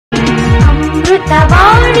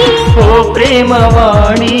Amruthavani, O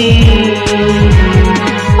Premavani,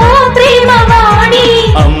 O Premavani,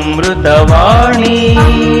 Amruthavani.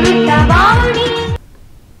 Amruthavani.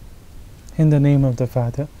 In the name of the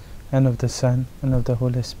Father, and of the Son, and of the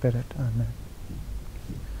Holy Spirit. Amen.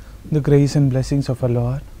 The grace and blessings of our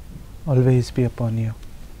Lord always be upon you.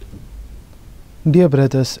 Dear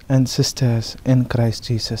brothers and sisters in Christ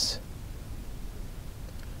Jesus,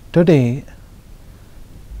 today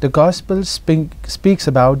the Gospel speaks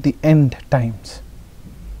about the end times.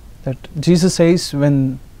 That Jesus says,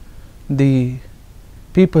 when the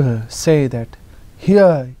people say that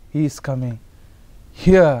here he is coming,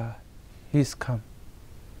 here he is come,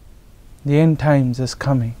 the end times is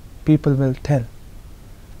coming, people will tell,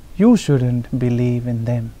 you shouldn't believe in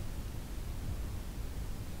them.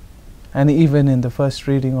 And even in the first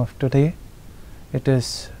reading of today, it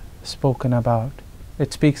is spoken about,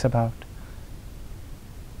 it speaks about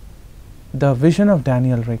the vision of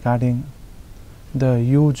Daniel regarding the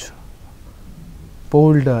huge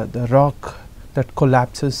boulder, the rock that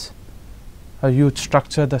collapses, a huge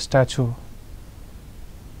structure, the statue,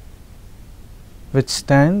 which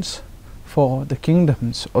stands for the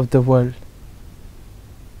kingdoms of the world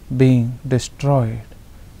being destroyed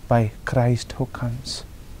by Christ who comes.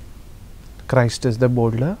 Christ is the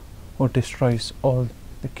boulder who destroys all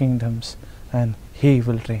the kingdoms, and he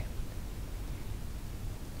will reign.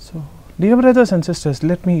 So, dear brothers and sisters,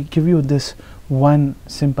 let me give you this one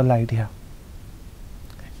simple idea.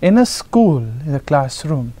 In a school, in a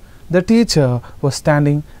classroom, the teacher was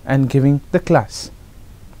standing and giving the class.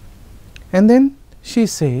 And then she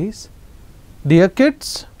says, dear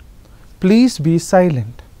kids, please be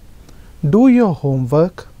silent. Do your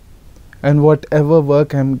homework, and whatever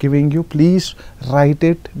work I am giving you, please write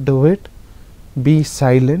it, do it, be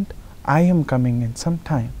silent. I am coming in some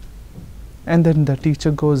time. And then the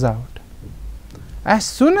teacher goes out. As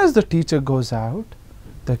soon as the teacher goes out,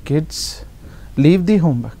 the kids leave the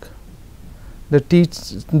homework. The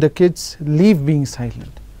kids leave being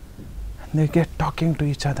silent. And they get talking to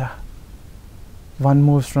each other. One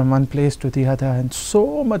moves from one place to the other, and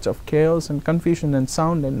so much of chaos and confusion and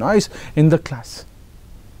sound and noise in the class.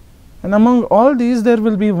 And among all these, there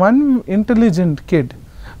will be one intelligent kid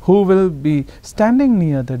who will be standing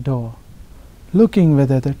near the door, looking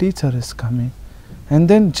whether the teacher is coming. And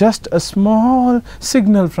then just a small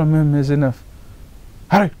signal from him is enough.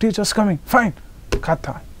 Hurry, teacher's coming, fine,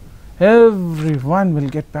 kata. Everyone will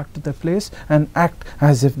get back to their place and act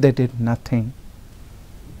as if they did nothing.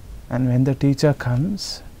 And when the teacher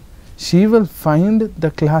comes, she will find the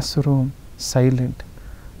classroom silent.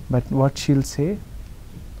 But what she'll say?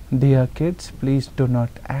 Dear kids, please do not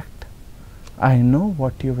act. I know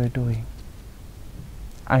what you were doing.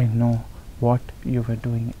 I know what you were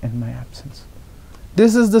doing in my absence.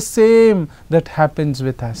 This is the same that happens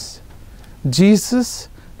with us. Jesus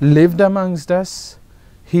lived amongst us.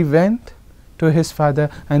 He went to his Father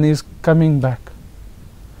and is coming back.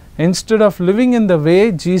 Instead of living in the way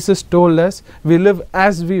Jesus told us, we live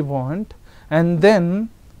as we want, and then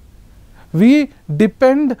we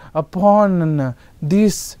depend upon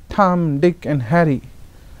these Tom, Dick and Harry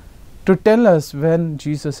to tell us when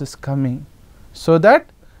Jesus is coming, so that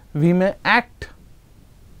we may act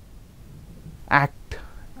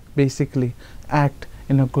basically act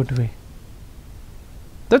in a good way.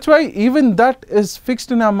 That's why even that is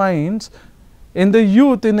fixed in our minds. In the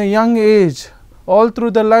youth, in a young age, all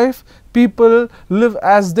through the life, people live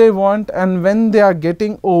as they want, and when they are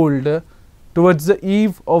getting old, towards the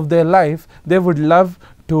eve of their life, they would love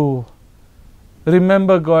to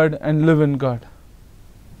remember God and live in God.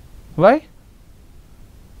 Why?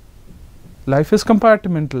 Life is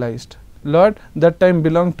compartmentalized. Lord, that time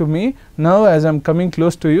belonged to me. Now as I am coming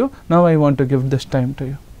close to you, now I want to give this time to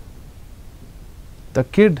you. The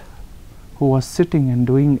kid who was sitting and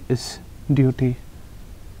doing his duty,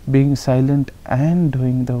 being silent and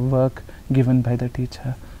doing the work given by the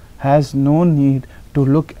teacher, has no need to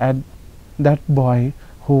look at that boy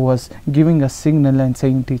who was giving a signal and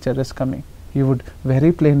saying teacher is coming. He would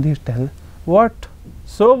very plainly tell, what?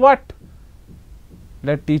 So what?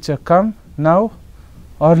 Let teacher come now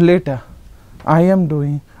or later. I am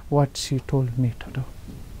doing what she told me to do.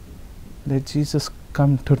 Let Jesus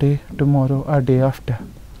come today, tomorrow or day after.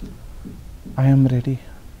 I am ready.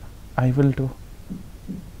 I will do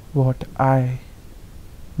what I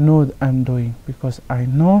know I am doing, because I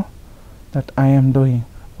know that I am doing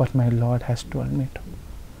what my Lord has told me to.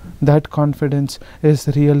 That confidence is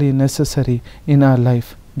really necessary in our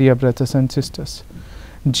life, dear brothers and sisters.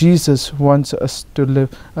 Jesus wants us to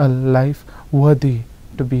live a life worthy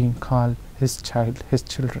to being called his child, his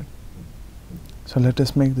children. So let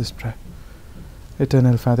us make this prayer.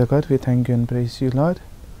 Eternal Father God, we thank you and praise you, Lord.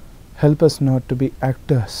 Help us not to be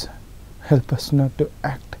actors. Help us not to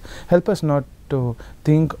act. Help us not to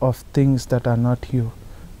think of things that are not you.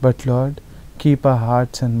 But Lord, keep our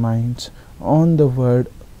hearts and minds on the word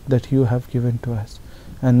that you have given to us.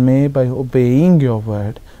 And may by obeying your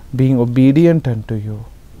word, being obedient unto you,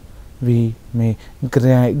 we may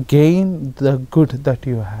gain the good that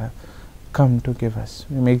you have come to give us.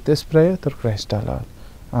 We make this prayer through Christ our Lord.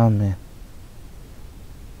 Amen.